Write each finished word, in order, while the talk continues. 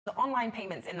The online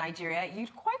payments in Nigeria,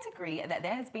 you'd quite agree that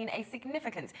there has been a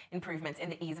significant improvement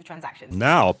in the ease of transactions.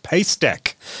 Now,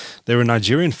 Paystack. They're a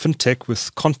Nigerian fintech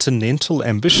with continental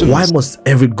ambitions. Why must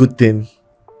every good thing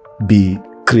be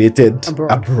created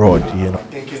abroad? You know,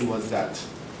 thinking was that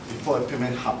before a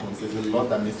payment happens, there's a lot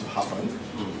that needs to happen,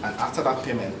 and after that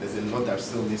payment, there's a lot that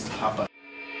still needs to happen.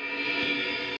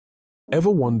 Ever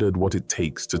wondered what it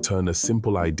takes to turn a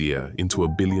simple idea into a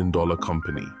billion-dollar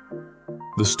company?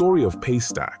 The story of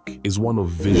Paystack is one of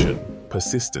vision,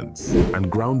 persistence,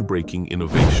 and groundbreaking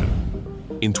innovation.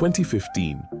 In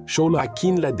 2015, Shola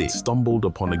Akinlade stumbled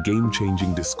upon a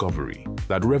game-changing discovery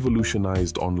that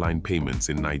revolutionized online payments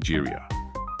in Nigeria.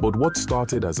 But what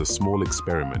started as a small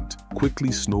experiment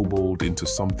quickly snowballed into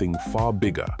something far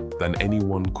bigger than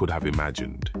anyone could have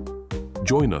imagined.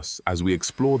 Join us as we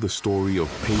explore the story of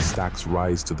Paystack's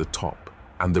rise to the top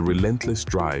and the relentless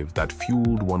drive that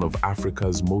fueled one of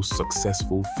Africa's most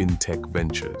successful fintech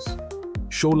ventures.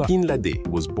 Shola Akinlade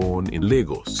was born in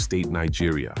Lagos State,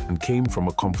 Nigeria, and came from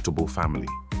a comfortable family.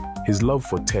 His love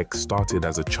for tech started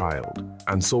as a child,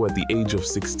 and so at the age of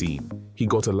 16, he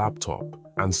got a laptop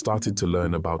and started to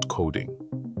learn about coding.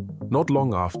 Not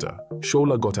long after,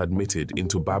 Shola got admitted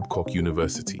into Babcock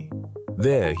University.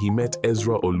 There, he met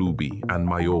Ezra Olubi and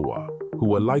Mayowa, who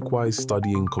were likewise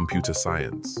studying computer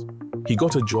science. He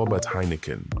got a job at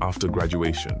Heineken after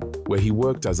graduation, where he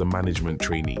worked as a management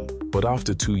trainee. But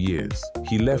after 2 years,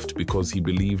 he left because he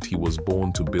believed he was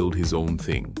born to build his own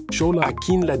thing. Shola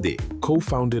Akinlade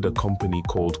co-founded a company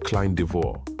called Klein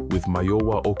Devor with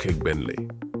Mayowa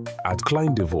Okegbenle. At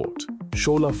Klein Devort,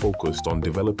 Shola focused on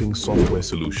developing software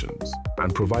solutions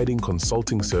and providing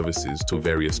consulting services to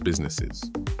various businesses.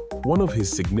 One of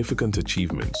his significant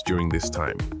achievements during this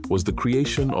time was the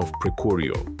creation of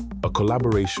Precurio, a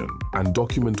collaboration and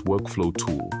document workflow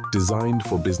tool designed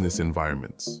for business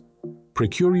environments.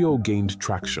 Precurio gained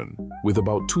traction, with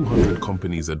about 200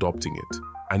 companies adopting it,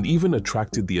 and even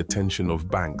attracted the attention of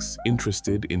banks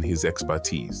interested in his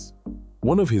expertise.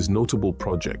 One of his notable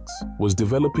projects was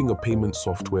developing a payment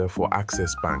software for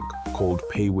Access Bank called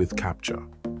Pay with Capture.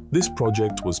 This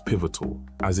project was pivotal,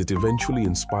 as it eventually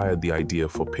inspired the idea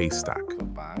for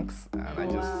Paystack. Banks, and I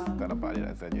just thought about it.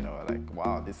 I said,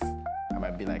 wow, I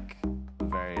might be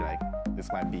this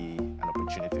might be an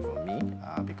opportunity for me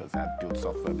because I've built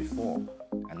software before,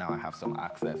 and now I have some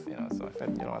access. So I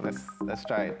said, let's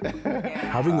try it.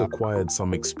 Having acquired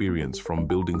some experience from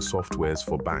building softwares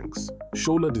for banks,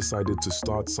 Shola decided to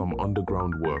start some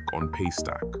underground work on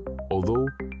Paystack. Although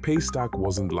Paystack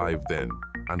wasn't live then,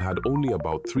 and had only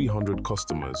about 300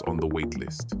 customers on the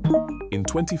waitlist. In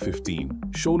 2015,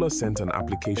 Shola sent an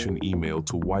application email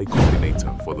to Y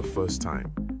Combinator for the first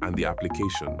time, and the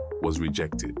application was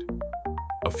rejected.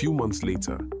 A few months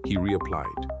later, he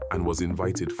reapplied and was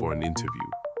invited for an interview.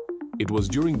 It was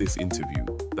during this interview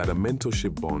that a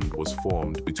mentorship bond was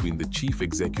formed between the Chief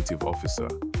Executive Officer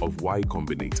of Y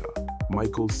Combinator,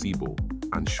 Michael Siebel,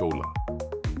 and Shola.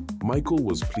 Michael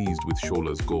was pleased with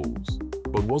Shola's goals,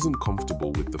 but wasn't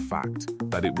comfortable with the fact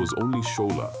that it was only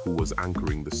Shola who was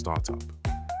anchoring the startup.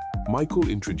 Michael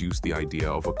introduced the idea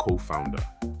of a co-founder,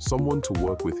 someone to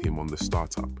work with him on the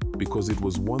startup, because it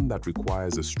was one that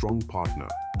requires a strong partner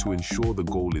to ensure the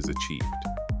goal is achieved.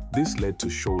 This led to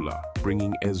Shola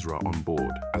bringing Ezra on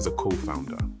board as a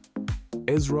co-founder.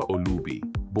 Ezra Olubi,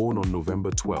 born on November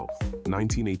 12,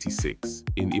 1986,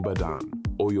 in Ibadan,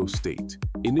 Oyo State,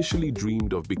 initially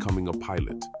dreamed of becoming a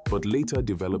pilot, but later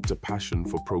developed a passion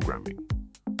for programming.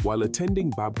 While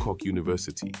attending Babcock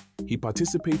University, he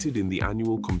participated in the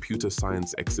annual computer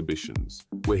science exhibitions,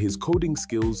 where his coding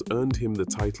skills earned him the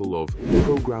title of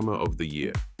Programmer of the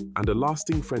Year and a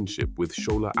lasting friendship with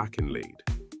Shola Akinlade.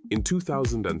 In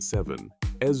 2007,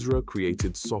 Ezra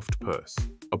created SoftPurse,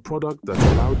 a product that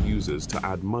allowed users to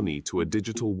add money to a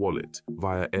digital wallet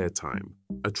via airtime,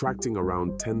 attracting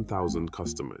around 10,000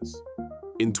 customers.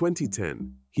 In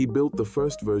 2010, he built the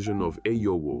first version of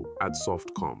Ayowo at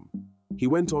Softcom. He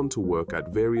went on to work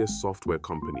at various software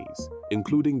companies,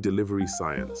 including Delivery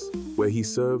Science, where he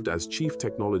served as Chief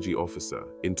Technology Officer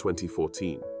in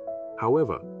 2014.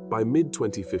 However, by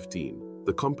mid-2015,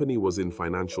 the company was in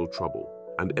financial trouble,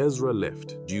 and Ezra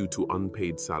left due to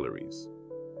unpaid salaries.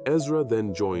 Ezra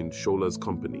then joined Shola's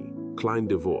company, Klein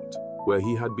Devort, where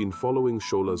he had been following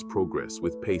Shola's progress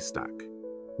with Paystack.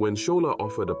 When Shola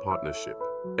offered a partnership,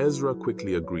 Ezra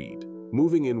quickly agreed,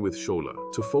 moving in with Shola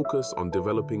to focus on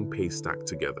developing Paystack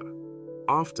together.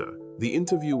 After the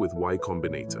interview with Y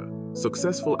Combinator,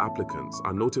 successful applicants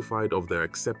are notified of their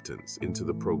acceptance into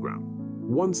the program.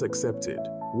 Once accepted,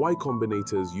 Y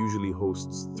Combinators usually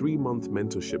hosts 3-month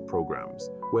mentorship programs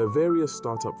where various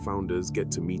startup founders get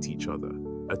to meet each other,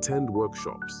 attend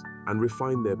workshops, and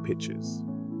refine their pitches.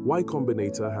 Y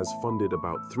Combinator has funded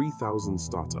about 3,000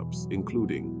 startups,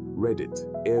 including Reddit,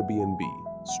 Airbnb,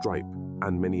 Stripe,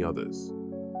 and many others.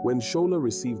 When Shola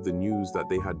received the news that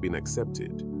they had been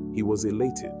accepted, he was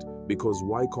elated because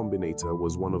Y Combinator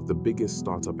was one of the biggest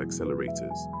startup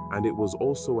accelerators, and it was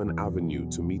also an avenue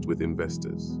to meet with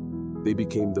investors. They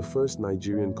became the first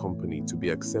Nigerian company to be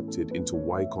accepted into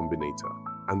Y Combinator,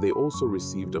 and they also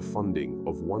received a funding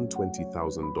of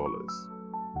 $120,000.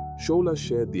 Shola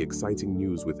shared the exciting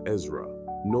news with Ezra,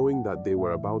 knowing that they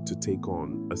were about to take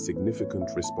on a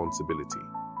significant responsibility.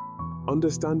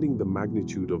 Understanding the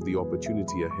magnitude of the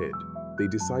opportunity ahead, they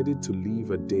decided to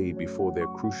leave a day before their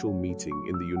crucial meeting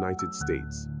in the United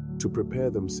States to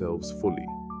prepare themselves fully.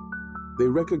 They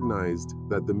recognized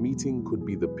that the meeting could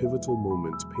be the pivotal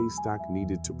moment Paystack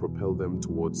needed to propel them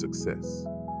towards success.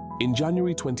 In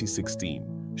January 2016,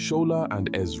 Shola and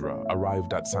Ezra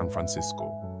arrived at San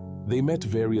Francisco. They met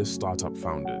various startup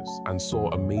founders and saw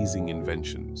amazing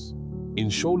inventions. In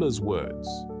Shola's words,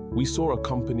 "We saw a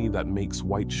company that makes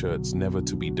white shirts never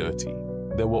to be dirty."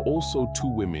 There were also 2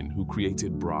 women who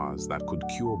created bras that could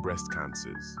cure breast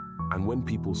cancers. And when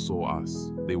people saw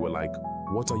us, they were like,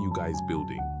 "What are you guys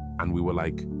building?" And we were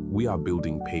like, "We are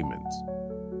building payment."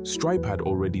 Stripe had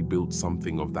already built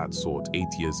something of that sort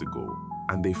 8 years ago,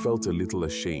 and they felt a little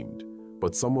ashamed.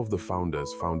 But some of the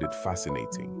founders found it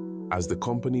fascinating, as the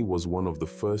company was one of the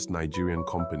first Nigerian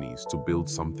companies to build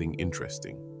something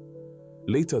interesting.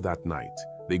 Later that night,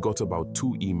 they got about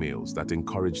 2 emails that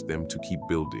encouraged them to keep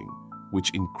building,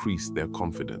 which increased their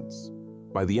confidence.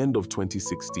 By the end of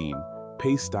 2016,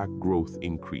 Paystack growth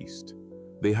increased.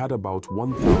 They had about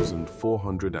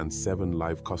 1,407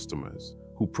 live customers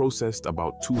who processed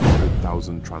about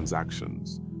 200,000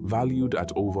 transactions, valued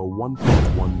at over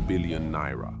 1.1 billion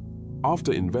naira.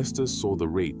 After investors saw the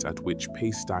rate at which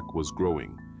Paystack was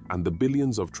growing and the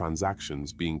billions of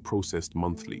transactions being processed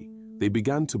monthly, they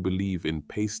began to believe in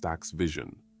Paystack's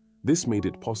vision. This made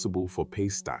it possible for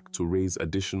Paystack to raise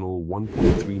additional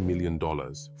 $1.3 million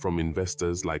from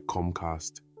investors like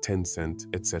Comcast, Tencent,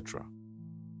 etc.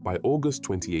 By August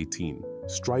 2018,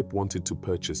 Stripe wanted to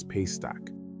purchase Paystack,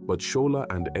 but Shola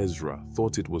and Ezra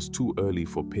thought it was too early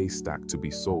for Paystack to be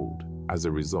sold. As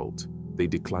a result, they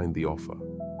declined the offer.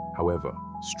 However,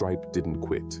 Stripe didn't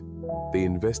quit. They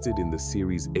invested in the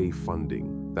Series A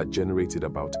funding that generated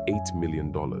about $8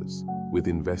 million, with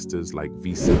investors like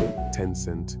Visa,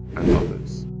 Tencent, and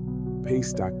others.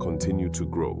 Paystack continued to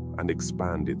grow and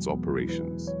expand its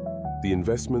operations. The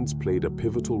investments played a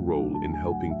pivotal role in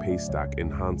helping Paystack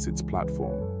enhance its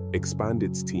platform, expand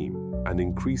its team, and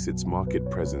increase its market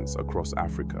presence across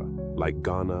Africa, like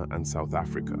Ghana and South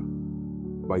Africa.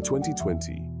 By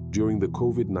 2020, during the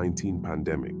COVID-19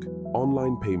 pandemic,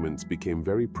 online payments became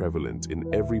very prevalent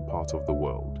in every part of the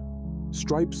world.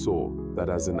 Stripe saw that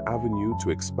as an avenue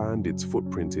to expand its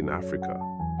footprint in Africa,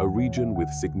 a region with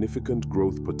significant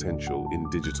growth potential in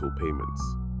digital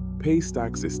payments.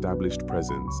 Paystack's established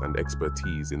presence and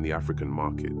expertise in the African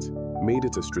market made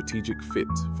it a strategic fit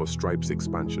for Stripe's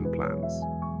expansion plans.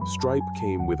 Stripe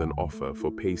came with an offer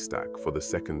for Paystack for the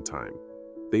second time.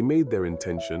 They made their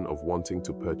intention of wanting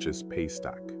to purchase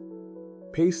Paystack.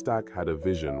 Paystack had a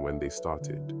vision when they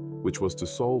started, which was to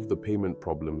solve the payment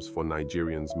problems for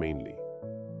Nigerians mainly.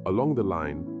 Along the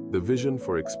line, the vision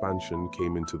for expansion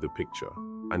came into the picture,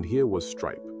 and here was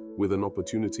Stripe, with an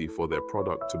opportunity for their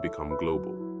product to become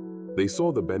global. They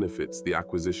saw the benefits the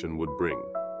acquisition would bring,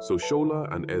 so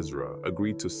Shola and Ezra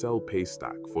agreed to sell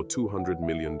Paystack for $200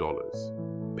 million.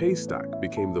 Paystack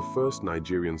became the first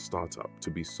Nigerian startup to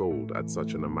be sold at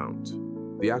such an amount.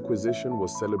 The acquisition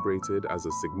was celebrated as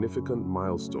a significant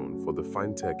milestone for the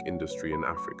fintech industry in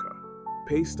Africa.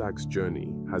 Paystack's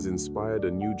journey has inspired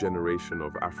a new generation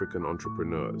of African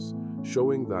entrepreneurs,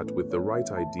 showing that with the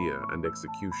right idea and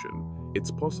execution,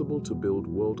 it's possible to build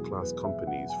world-class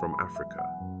companies from Africa.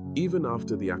 Even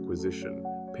after the acquisition,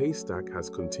 Paystack has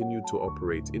continued to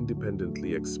operate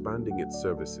independently, expanding its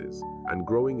services and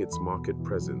growing its market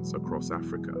presence across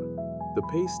Africa. The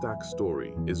Paystack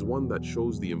story is one that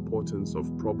shows the importance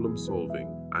of problem-solving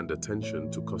and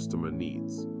attention to customer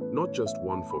needs, not just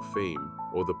one for fame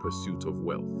or the pursuit of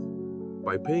wealth.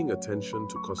 By paying attention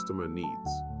to customer needs,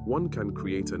 one can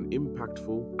create an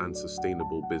impactful and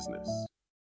sustainable business.